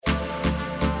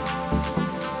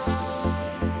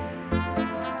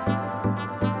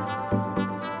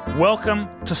Welcome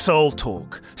to Soul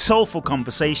Talk, soulful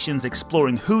conversations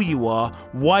exploring who you are,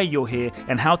 why you're here,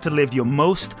 and how to live your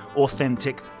most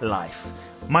authentic life.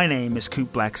 My name is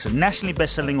Coop Blackson, nationally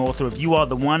best-selling author of You Are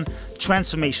the One,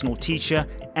 transformational teacher,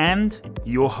 and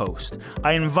your host.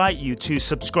 I invite you to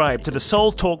subscribe to the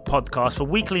Soul Talk podcast for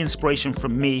weekly inspiration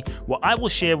from me, where I will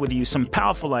share with you some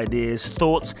powerful ideas,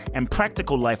 thoughts, and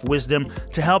practical life wisdom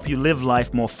to help you live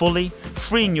life more fully,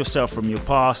 freeing yourself from your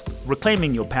past,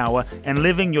 reclaiming your power, and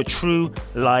living your true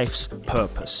life's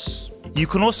purpose. You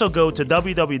can also go to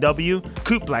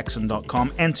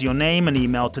www.coopblackson.com, enter your name and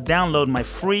email to download my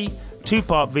free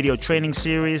 2-part video training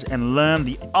series and learn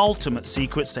the ultimate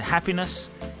secrets to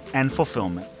happiness and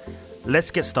fulfillment.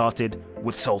 Let's get started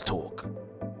with Soul Talk.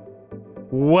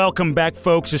 Welcome back,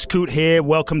 folks. It's Coot here.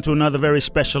 Welcome to another very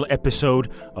special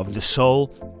episode of the Soul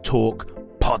Talk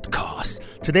podcast.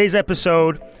 Today's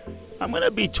episode, I'm going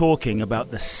to be talking about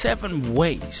the 7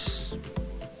 ways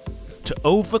to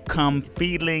overcome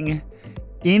feeling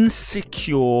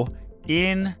insecure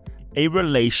in a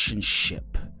relationship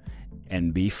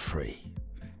and be free.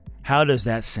 How does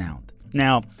that sound?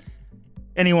 Now,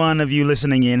 any one of you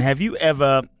listening in, have you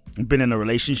ever been in a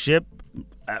relationship?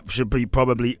 Should be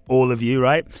probably all of you,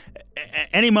 right?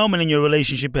 Any moment in your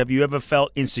relationship, have you ever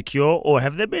felt insecure? Or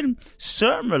have there been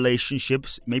certain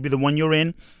relationships, maybe the one you're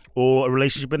in, or a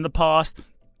relationship in the past,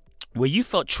 where you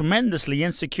felt tremendously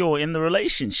insecure in the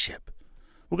relationship?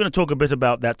 We're going to talk a bit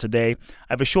about that today. I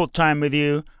have a short time with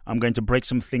you. I'm going to break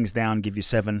some things down, give you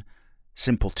 7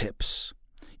 simple tips.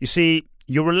 You see,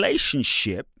 your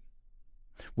relationship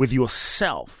with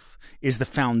yourself is the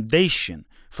foundation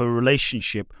for a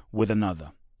relationship with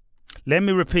another. Let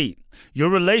me repeat. Your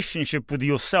relationship with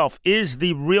yourself is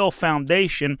the real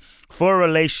foundation for a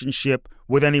relationship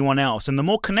with anyone else. And the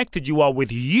more connected you are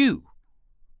with you,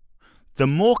 the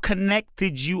more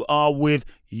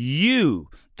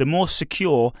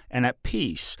secure and at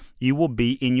peace you will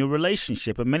be in your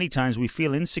relationship. And many times we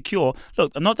feel insecure.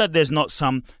 Look, not that there's not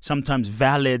sometimes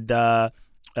valid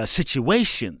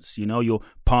situations. You know, your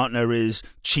partner is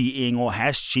cheating or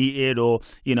has cheated or,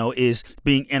 is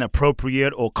being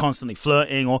inappropriate or constantly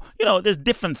flirting or, there's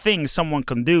different things someone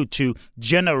can do to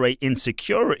generate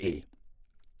insecurity.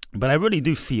 But I really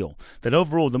do feel that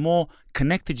overall, the more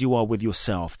connected you are with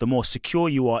yourself, the more secure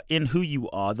you are in who you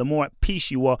are, the more at peace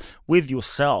you are with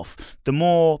yourself, the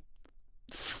more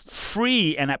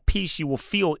free and at peace you will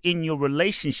feel in your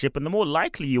relationship, and the more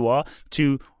likely you are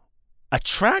to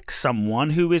attract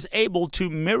someone who is able to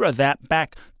mirror that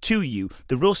back to you.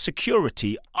 The real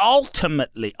security,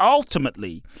 ultimately,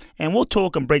 and we'll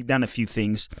talk and break down a few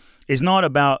things, is not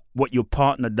about what your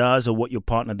partner does or what your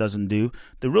partner doesn't do.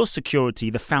 The real security,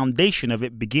 the foundation of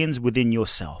it begins within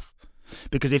yourself.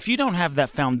 Because if you don't have that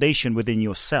foundation within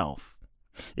yourself,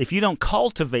 if you don't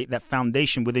cultivate that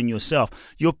foundation within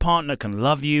yourself, your partner can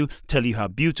love you, tell you how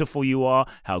beautiful you are,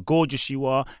 how gorgeous you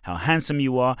are, how handsome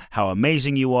you are, how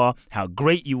amazing you are, how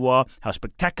great you are, how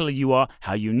spectacular you are,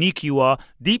 how unique you are.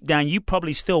 Deep down, you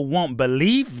probably still won't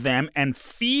believe them and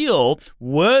feel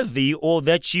worthy or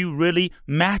that you really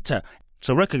matter.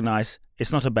 So recognize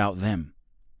it's not about them.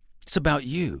 It's about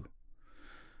you.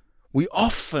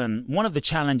 One of the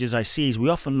challenges I see is we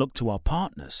often look to our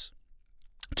partners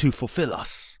to fulfill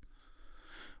us.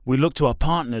 We look to our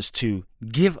partners to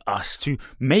give us, to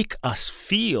make us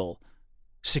feel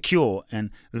secure and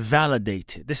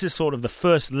validated. This is sort of the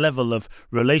first level of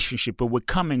relationship where we're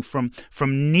coming from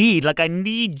need. Like, I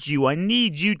need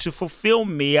you to fulfill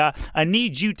me. I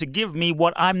need you to give me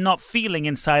what I'm not feeling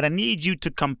inside. I need you to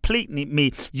complete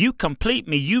me. You complete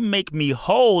me. You make me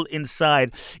whole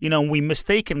inside. We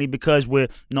mistakenly, because we're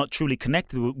not truly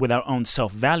connected with our own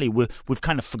self-value, we've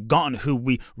kind of forgotten who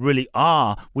we really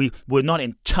are. We're not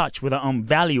in touch with our own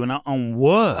value and our own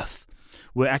worth.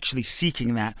 We're actually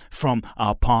seeking that from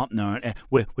our partner.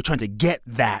 We're trying to get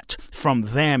that from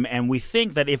them. And we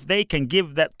think that if they can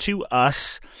give that to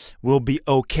us, we'll be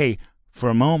okay for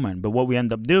a moment. But what we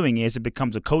end up doing is it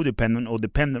becomes a codependent or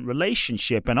dependent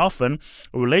relationship. And often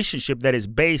a relationship that is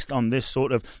based on this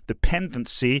sort of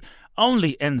dependency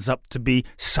only ends up to be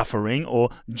suffering or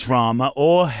drama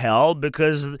or hell,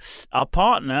 because our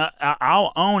partner,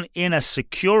 our own inner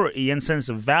security and sense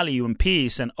of value and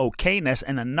peace and okayness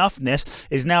and enoughness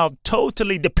is now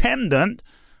totally dependent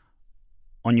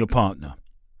on your partner.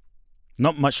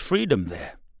 Not much freedom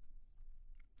there.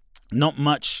 Not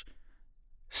much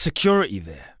security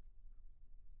there.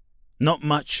 Not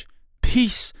much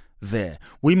peace there.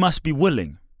 We must be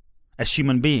willing, as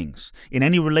human beings, in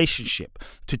any relationship,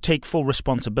 to take full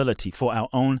responsibility for our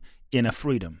own inner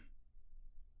freedom.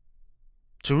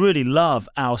 To really love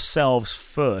ourselves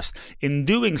first. In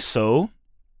doing so,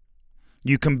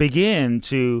 you can begin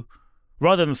to,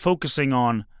 rather than focusing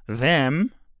on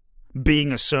them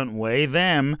being a certain way,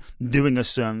 them doing a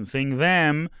certain thing,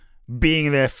 them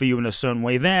being there for you in a certain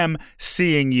way, them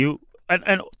seeing you.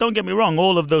 And don't get me wrong,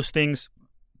 all of those things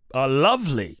are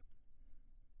lovely.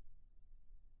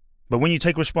 But when you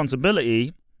take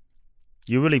responsibility,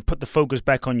 you really put the focus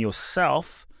back on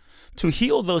yourself to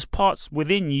heal those parts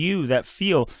within you that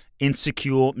feel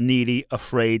insecure, needy,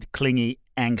 afraid, clingy,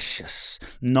 anxious,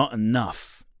 not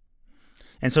enough.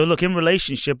 And so look, in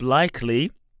relationship,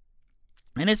 likely,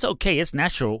 and it's okay, it's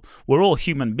natural, we're all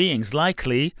human beings,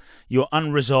 likely your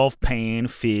unresolved pain,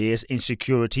 fears,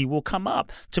 insecurity will come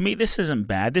up. To me, this isn't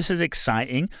bad. This is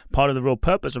exciting. Part of the real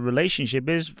purpose of relationship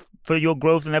is for your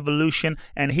growth and evolution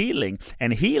and healing.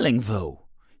 And healing,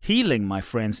 my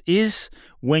friends, is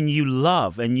when you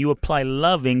love and you apply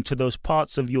loving to those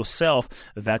parts of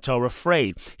yourself that are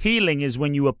afraid. Healing is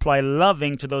when you apply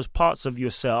loving to those parts of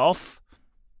yourself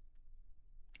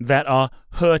that are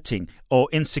hurting or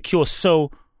insecure.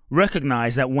 So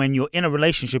recognize that when you're in a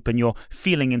relationship and you're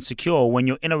feeling insecure, when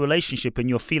you're in a relationship and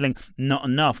you're feeling not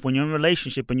enough, when you're in a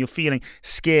relationship and you're feeling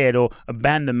scared or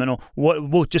abandonment or what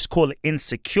we'll just call it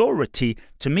insecurity,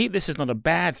 to me, this is not a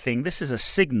bad thing. This is a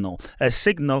signal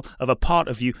of a part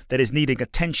of you that is needing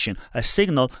attention, a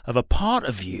signal of a part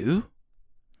of you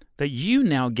that you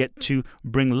now get to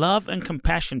bring love and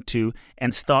compassion to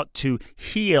and start to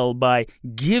heal by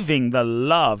giving the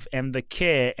love and the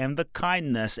care and the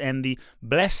kindness and the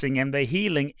blessing and the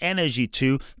healing energy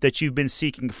to that you've been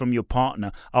seeking from your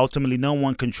partner. Ultimately, no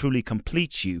one can truly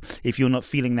complete you if you're not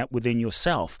feeling that within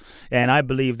yourself. And I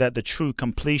believe that the true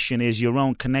completion is your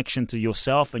own connection to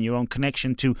yourself and your own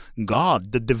connection to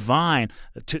God, the divine,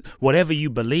 to whatever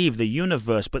you believe, the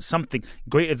universe, but something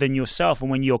greater than yourself. And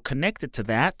when you're connected to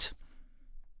that,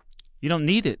 you don't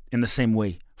need it in the same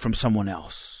way from someone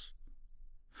else.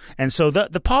 And so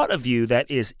the part of you that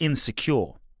is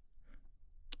insecure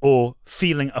or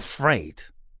feeling afraid,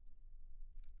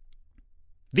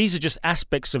 these are just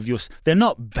aspects of they're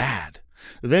not bad.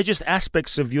 They're just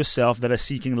aspects of yourself that are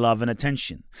seeking love and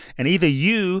attention. And either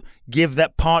you give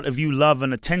that part of you love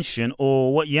and attention,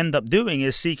 or what you end up doing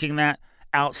is seeking that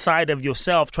outside of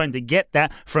yourself, trying to get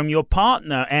that from your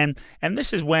partner. And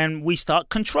this is when we start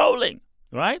controlling.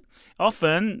 Right?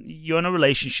 Often you're in a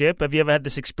relationship. Have you ever had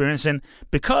this experience? And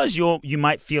because you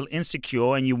might feel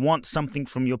insecure and you want something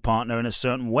from your partner in a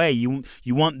certain way, you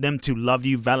want them to love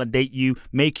you, validate you,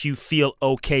 make you feel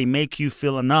okay, make you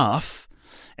feel enough.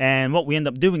 And what we end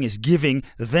up doing is giving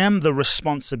them the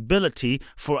responsibility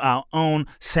for our own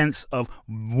sense of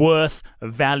worth,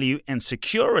 value, and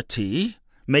security,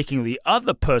 making the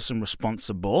other person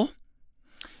responsible.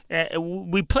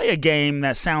 We play a game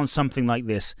that sounds something like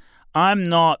this. I'm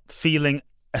not feeling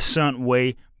a certain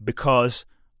way because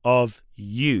of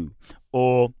you,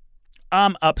 or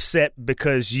I'm upset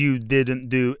because you didn't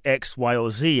do X, Y, or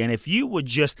Z. And if you would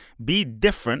just be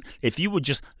different, if you would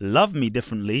just love me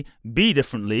differently, be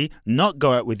differently, not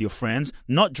go out with your friends,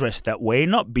 not dress that way,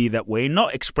 not be that way,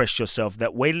 not express yourself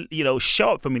that way,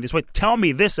 show up for me this way, tell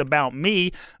me this about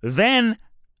me, then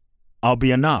I'll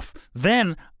be enough.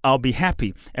 Then I'll be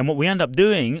happy. And what we end up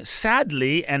doing,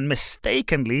 sadly and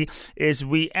mistakenly, is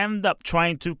we end up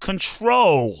trying to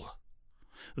control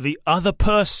the other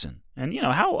person. And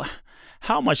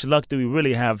how much luck do we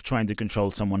really have trying to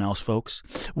control someone else,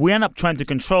 folks? We end up trying to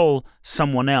control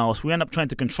someone else. We end up trying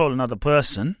to control another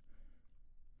person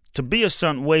to be a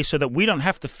certain way so that we don't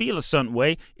have to feel a certain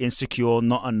way, insecure,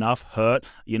 not enough, hurt,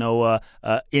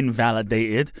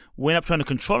 invalidated. We end up trying to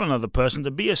control another person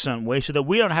to be a certain way so that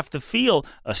we don't have to feel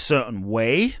a certain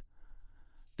way.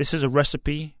 This is a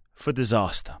recipe for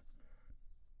disaster,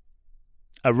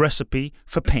 a recipe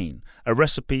for pain, a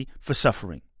recipe for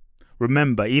suffering.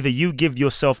 Remember, either you give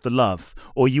yourself the love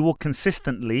or you will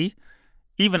consistently,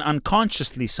 even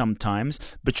unconsciously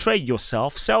sometimes, betray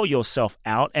yourself, sell yourself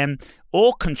out,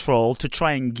 or control to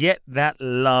try and get that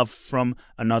love from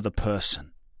another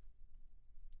person.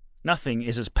 Nothing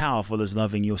is as powerful as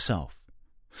loving yourself.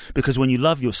 Because when you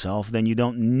love yourself, then you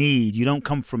don't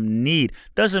come from need.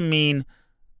 Doesn't mean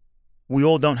we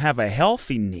all don't have a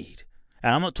healthy need.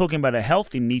 And I'm not talking about a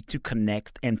healthy need to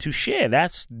connect and to share.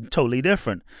 That's totally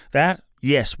different. That,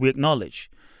 yes, we acknowledge.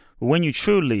 But when you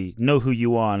truly know who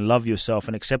you are and love yourself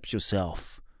and accept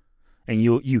yourself, and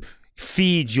you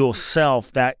feed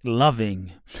yourself that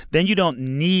loving, then you don't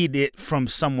need it from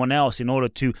someone else in order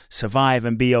to survive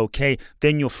and be okay.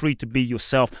 Then you're free to be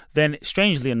yourself. Then,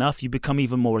 strangely enough, you become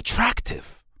even more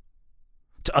attractive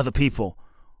to other people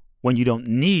when you don't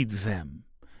need them.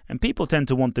 And people tend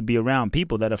to want to be around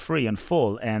people that are free and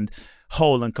full and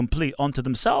whole and complete unto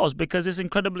themselves because it's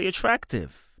incredibly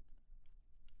attractive.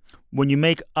 When you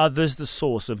make others the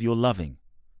source of your loving,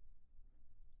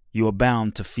 you are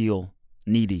bound to feel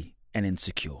needy and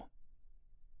insecure.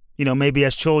 Maybe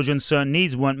as children, certain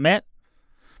needs weren't met.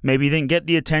 Maybe you didn't get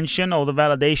the attention or the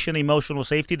validation, the emotional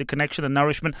safety, the connection, the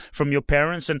nourishment from your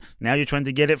parents, and now you're trying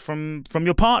to get it from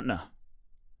your partner.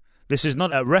 This is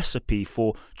not a recipe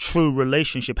for true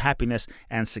relationship happiness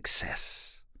and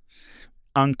success.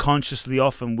 Unconsciously,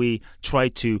 often we try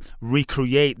to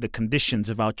recreate the conditions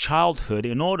of our childhood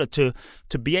in order to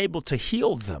be able to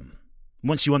heal them.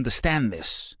 Once you understand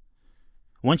this,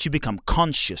 once you become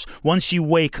conscious, once you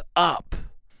wake up,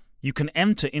 you can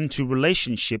enter into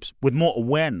relationships with more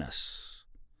awareness.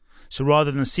 So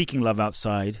rather than seeking love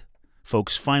outside,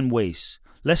 folks,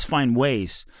 let's find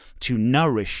ways to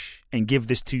nourish and give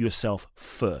this to yourself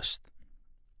first.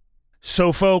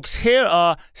 So folks, here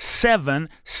are 7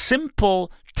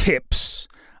 simple tips,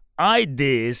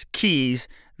 ideas, keys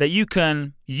that you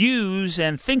can use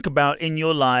and think about in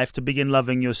your life to begin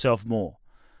loving yourself more.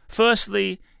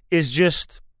 Firstly is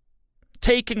just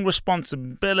taking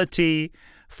responsibility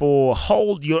for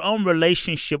your own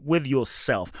relationship with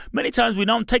yourself. Many times we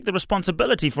don't take the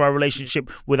responsibility for our relationship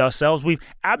with ourselves. We've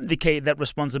abdicated that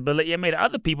responsibility and made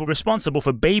other people responsible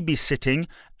for babysitting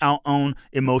our own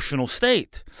emotional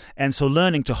state. And so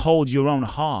learning to hold your own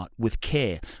heart with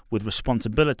care, with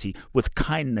responsibility, with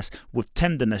kindness, with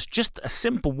tenderness, just a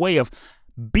simple way of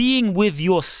being with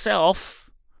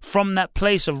yourself from that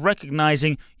place of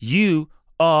recognizing you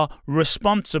are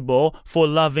responsible for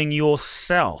loving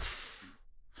yourself.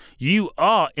 You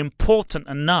are important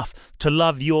enough to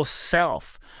love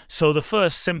yourself. So the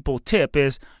first simple tip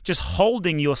is just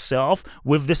holding yourself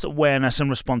with this awareness and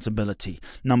responsibility.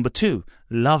 Number 2,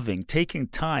 taking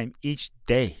time each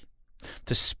day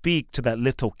to speak to that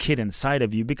little kid inside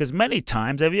of you, because many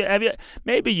times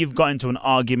maybe you've got into an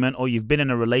argument or you've been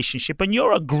in a relationship and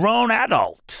you're a grown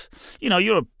adult.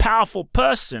 You're a powerful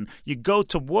person. You go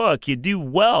to work, you do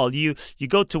well. You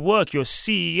go to work, you're a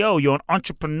CEO, you're an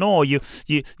entrepreneur,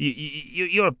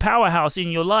 you're a powerhouse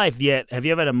in your life. Yet, have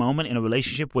you ever had a moment in a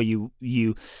relationship where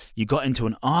you got into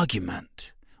an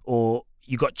argument or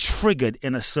you got triggered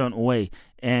in a certain way,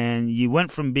 and you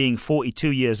went from being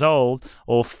 42 years old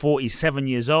or 47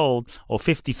 years old or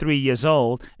 53 years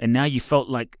old, and now you felt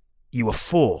like you were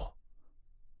 4.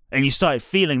 And you started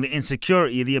feeling the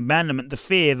insecurity, the abandonment, the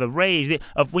fear, the rage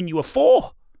of when you were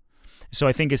 4. So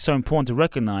I think it's so important to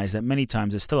recognize that many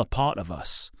times there's still a part of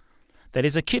us that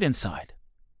is a kid inside.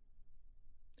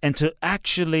 And to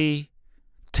actually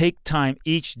take time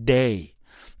each day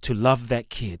to love that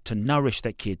kid, to nourish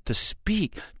that kid, to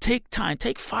speak. Take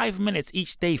 5 minutes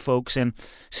each day, folks, and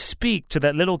speak to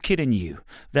that little kid in you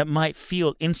that might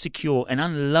feel insecure and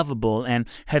unlovable and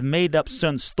have made up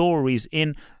certain stories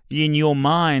in your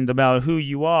mind about who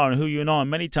you are and who you're not.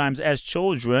 And many times as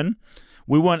children,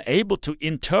 we weren't able to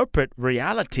interpret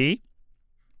reality.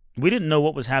 We didn't know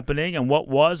what was happening and what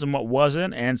was and what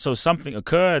wasn't. And so something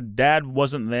occurred. Dad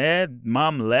wasn't there.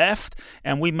 Mom left.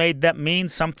 And we made that mean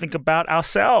something about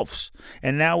ourselves.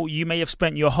 And now you may have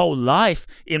spent your whole life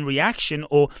in reaction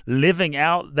or living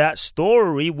out that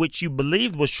story which you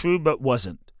believed was true but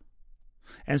wasn't.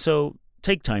 And so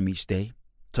take time each day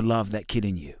to love that kid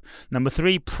in you. Number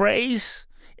 3, praise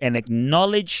and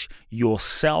acknowledge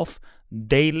yourself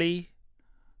daily,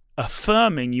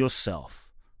 affirming yourself.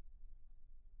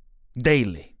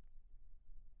 Daily.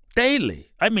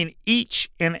 I mean, each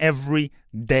and every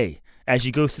day as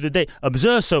you go through the day.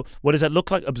 Observe. So what does that look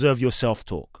like? Observe your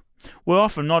self-talk. We're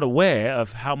often not aware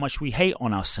of how much we hate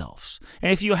on ourselves.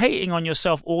 And if you're hating on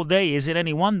yourself all day, is it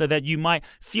any wonder that you might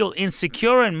feel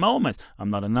insecure in moments? I'm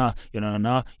not enough. You're not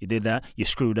enough. You did that. You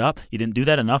screwed up. You didn't do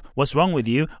that enough. What's wrong with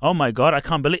you? Oh my God, I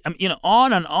can't believe.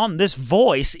 On and on, this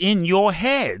voice in your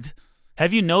head,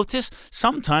 have you noticed,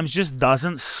 sometimes just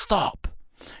doesn't stop.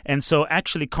 And so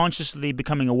actually consciously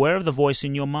becoming aware of the voice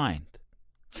in your mind,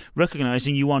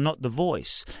 recognizing you are not the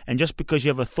voice. And just because you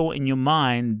have a thought in your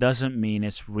mind doesn't mean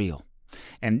it's real.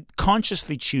 And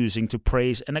consciously choosing to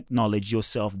praise and acknowledge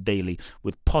yourself daily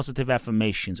with positive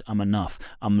affirmations. I'm enough.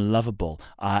 I'm lovable.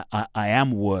 I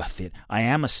am worth it. I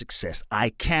am a success. I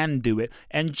can do it.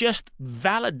 And just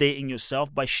validating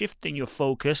yourself by shifting your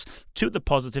focus to the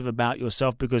positive about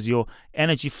yourself, because your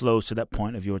energy flows to that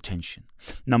point of your attention.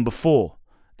 Number 4.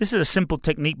 This is a simple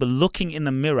technique, but looking in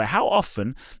the mirror. How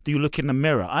often do you look in the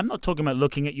mirror? I'm not talking about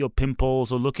looking at your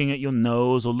pimples or looking at your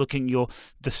nose or looking at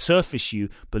the surface you,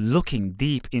 but looking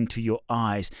deep into your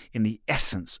eyes in the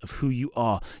essence of who you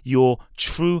are, your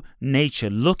true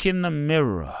nature. Look in the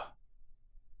mirror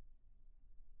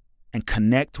and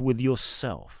connect with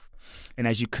yourself. And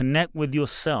as you connect with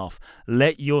yourself,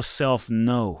 let yourself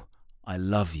know, I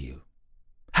love you.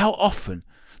 How often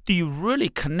do you really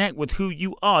connect with who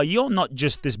you are? You're not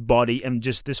just this body and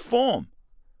just this form.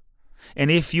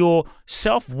 And if your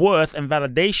self-worth and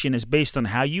validation is based on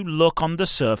how you look on the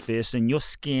surface and your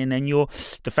skin and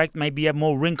the fact maybe you have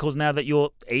more wrinkles now that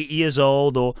you're 8 years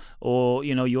old, or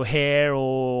your hair,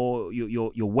 or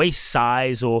your waist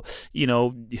size, or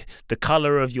the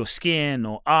color of your skin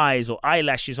or eyes or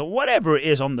eyelashes or whatever it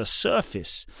is on the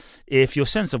surface, if your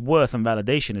sense of worth and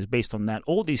validation is based on that,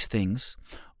 all these things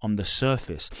on the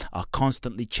surface are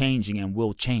constantly changing and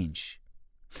will change.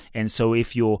 And so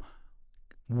if your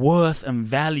worth and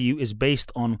value is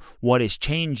based on what is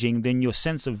changing, then your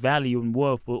sense of value and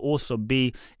worth will also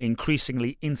be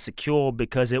increasingly insecure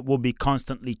because it will be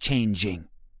constantly changing.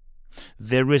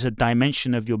 There is a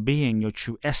dimension of your being, your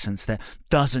true essence, that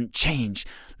doesn't change.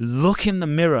 Look in the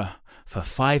mirror for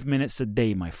 5 minutes a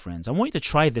day, my friends. I want you to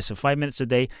try this for 5 minutes a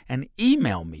day and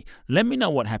email me. Let me know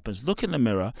what happens. Look in the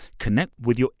mirror, connect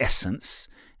with your essence,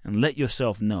 and let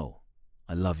yourself know,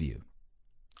 I love you.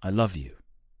 I love you.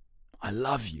 I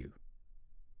love you.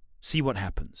 See what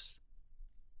happens.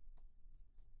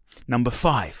 Number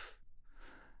 5.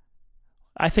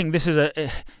 I think this is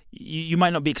you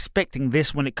might not be expecting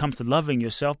this when it comes to loving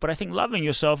yourself, but I think loving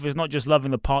yourself is not just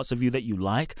loving the parts of you that you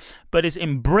like, but it's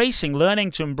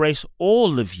learning to embrace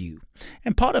all of you.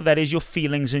 And part of that is your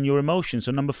feelings and your emotions.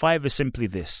 So number 5 is simply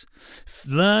this.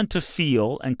 Learn to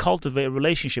feel and cultivate a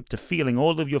relationship to feeling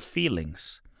all of your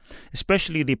feelings,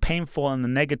 especially the painful and the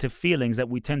negative feelings that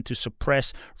we tend to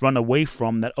suppress, run away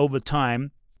from, that over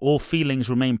time, all feelings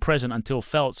remain present until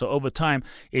felt. So over time,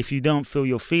 if you don't feel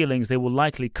your feelings, they will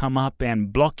likely come up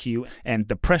and block you and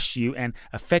depress you and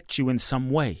affect you in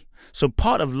some way. So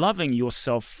part of loving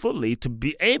yourself fully, to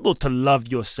be able to love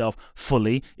yourself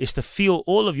fully, is to feel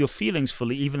all of your feelings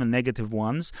fully, even the negative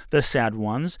ones, the sad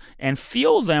ones, and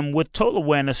feel them with total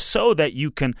awareness so that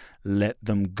you can let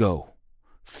them go.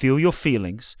 Feel your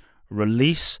feelings,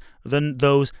 release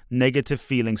those negative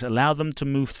feelings, allow them to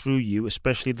move through you,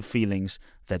 especially the feelings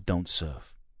that don't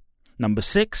serve. Number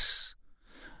 6,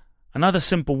 another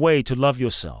simple way to love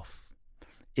yourself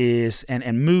is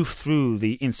and move through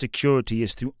the insecurity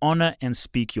is to honor and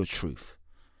speak your truth.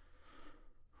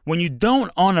 When you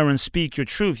don't honor and speak your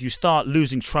truth, you start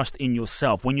losing trust in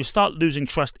yourself. When you start losing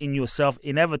trust in yourself,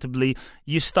 inevitably,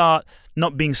 you start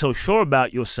not being so sure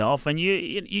about yourself, and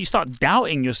you start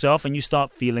doubting yourself, and you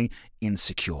start feeling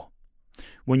insecure.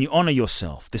 When you honor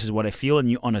yourself, this is what I feel, and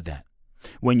you honor that.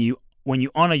 When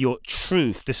you honor your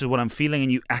truth, this is what I'm feeling,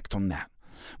 and you act on that.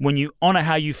 When you honor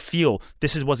how you feel,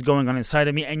 this is what's going on inside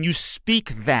of me, and you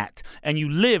speak that, and you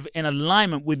live in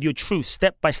alignment with your truth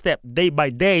step by step, day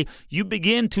by day, you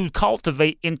begin to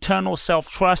cultivate internal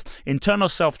self-trust. Internal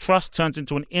self-trust turns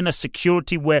into an inner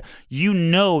security where you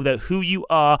know that who you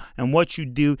are and what you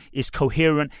do is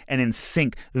coherent and in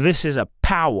sync. This is a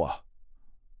power.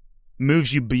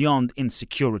 Moves you beyond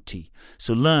insecurity.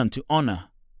 So learn to honor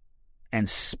and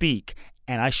speak,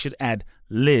 and I should add,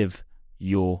 live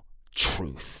your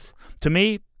truth. To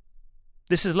me,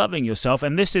 this is loving yourself,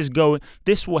 and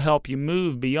this will help you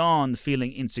move beyond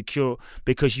feeling insecure,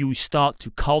 because you start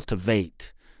to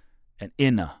cultivate an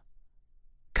inner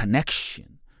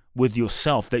connection with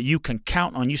yourself that you can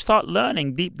count on. You start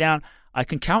learning deep down, I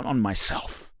can count on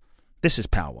myself. This is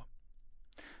power.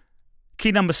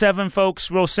 Key number 7, folks,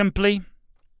 real simply,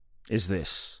 is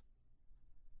this.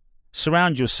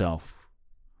 Surround yourself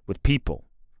with people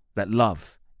that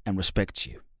love and respect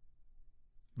you.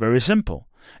 Very simple.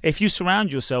 If you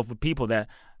surround yourself with people that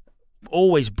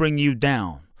always bring you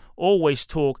down, always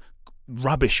talk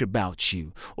rubbish about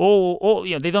you, or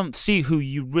they don't see who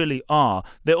you really are,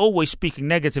 they're always speaking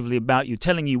negatively about you,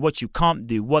 telling you what you can't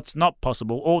do, what's not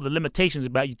possible, all the limitations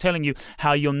about you, telling you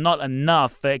how you're not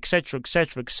enough, etc.,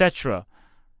 etc., etc.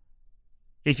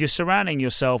 If you're surrounding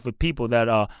yourself with people that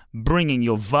are bringing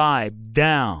your vibe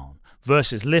down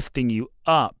versus lifting you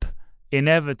up,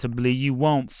 inevitably you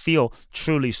won't feel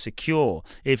truly secure.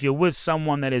 If you're with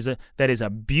someone that is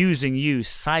abusing you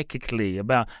psychically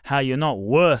about how you're not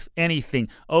worth anything,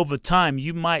 over time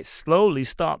you might slowly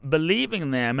start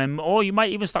believing them, or you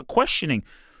might even start questioning,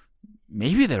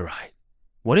 maybe they're right.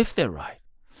 What if they're right?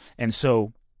 And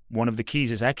so one of the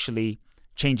keys is actually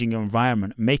changing your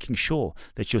environment, making sure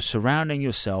that you're surrounding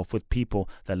yourself with people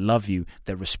that love you,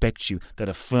 that respect you, that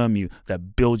affirm you,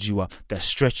 that build you up, that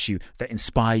stretch you, that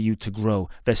inspire you to grow,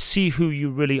 that see who you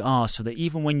really are, so that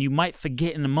even when you might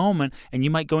forget in a moment and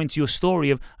you might go into your story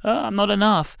of, I'm not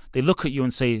enough, they look at you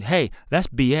and say, hey, that's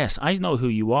BS. I know who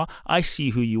you are. I see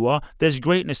who you are. There's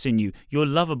greatness in you. You're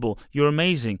lovable. You're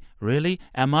amazing. Really?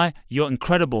 Am I? You're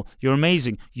incredible. You're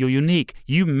amazing. You're unique.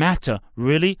 You matter.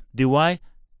 Really? Do I?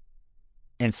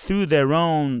 And through their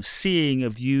own seeing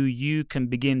of you, you can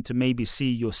begin to maybe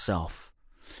see yourself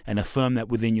and affirm that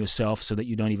within yourself so that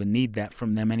you don't even need that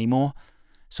from them anymore.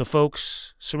 So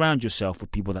folks, surround yourself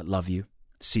with people that love you,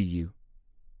 see you.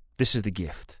 This is the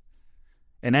gift.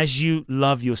 And as you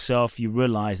love yourself, you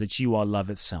realize that you are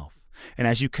love itself. And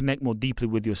as you connect more deeply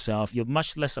with yourself, you're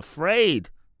much less afraid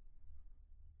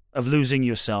of losing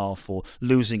yourself or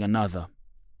losing another.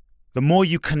 The more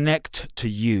you connect to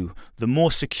you, the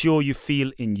more secure you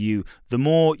feel in you, the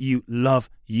more you love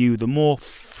you, the more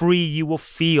free you will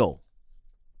feel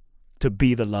to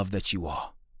be the love that you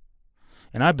are.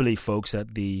 And I believe, folks,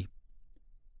 that the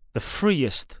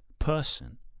freest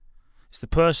person is the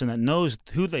person that knows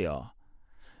who they are.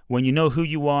 When you know who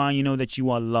you are, you know that you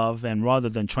are love, and rather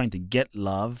than trying to get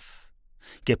love,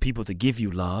 get people to give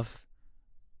you love,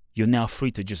 you're now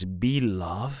free to just be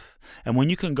love. And when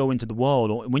you can go into the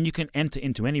world, or when you can enter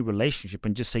into any relationship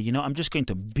and just say, I'm just going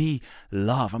to be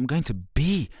love. I'm going to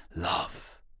be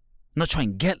love. I'm not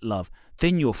trying to get love.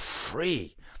 Then you're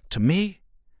free. To me,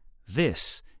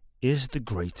 this is the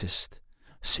greatest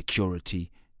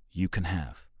security you can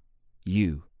have.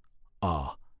 You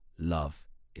are love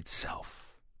itself.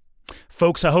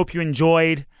 Folks, I hope you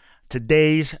enjoyed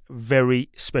today's very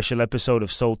special episode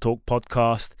of Soul Talk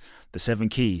Podcast, the 7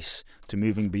 keys to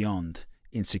moving beyond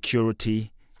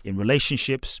insecurity in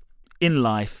relationships, in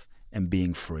life, and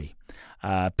being free.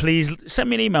 Please send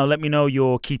me an email. Let me know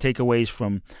your key takeaways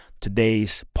from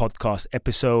today's podcast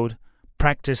episode.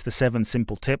 Practice the 7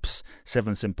 simple tips,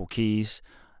 7 simple keys.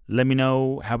 Let me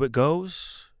know how it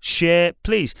goes. Share,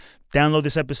 please download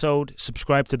this episode,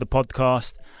 subscribe to the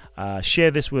podcast,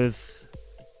 share this with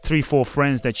 3-4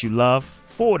 friends that you love,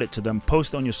 forward it to them,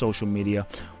 post it on your social media.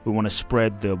 We want to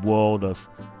spread the world of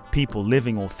people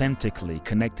living authentically,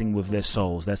 connecting with their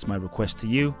souls. That's my request to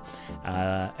you.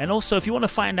 And also, if you want to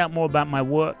find out more about my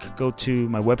work, go to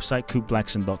my website,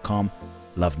 coopblackson.com.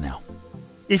 Love now.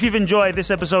 If you've enjoyed this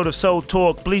episode of Soul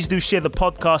Talk, please do share the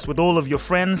podcast with all of your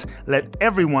friends. Let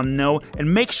everyone know,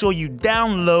 and make sure you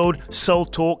download Soul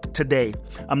Talk today.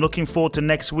 I'm looking forward to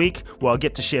next week, where I'll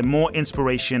get to share more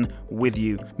inspiration with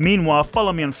you. Meanwhile,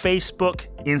 follow me on Facebook,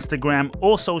 Instagram,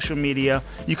 or social media.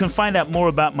 You can find out more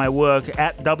about my work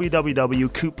at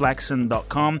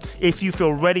www.coopblackson.com. If you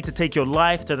feel ready to take your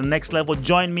life to the next level,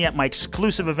 join me at my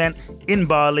exclusive event in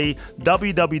Bali,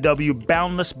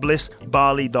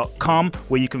 www.boundlessblissbali.com,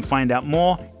 where you can find out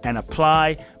more and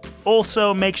apply.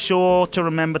 Also, make sure to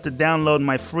remember to download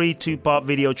my free 2-part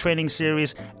video training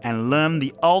series and learn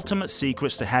the ultimate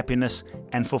secrets to happiness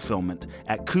and fulfillment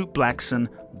at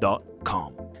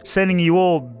coopblackson.com. Sending you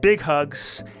all big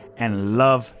hugs and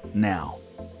love now.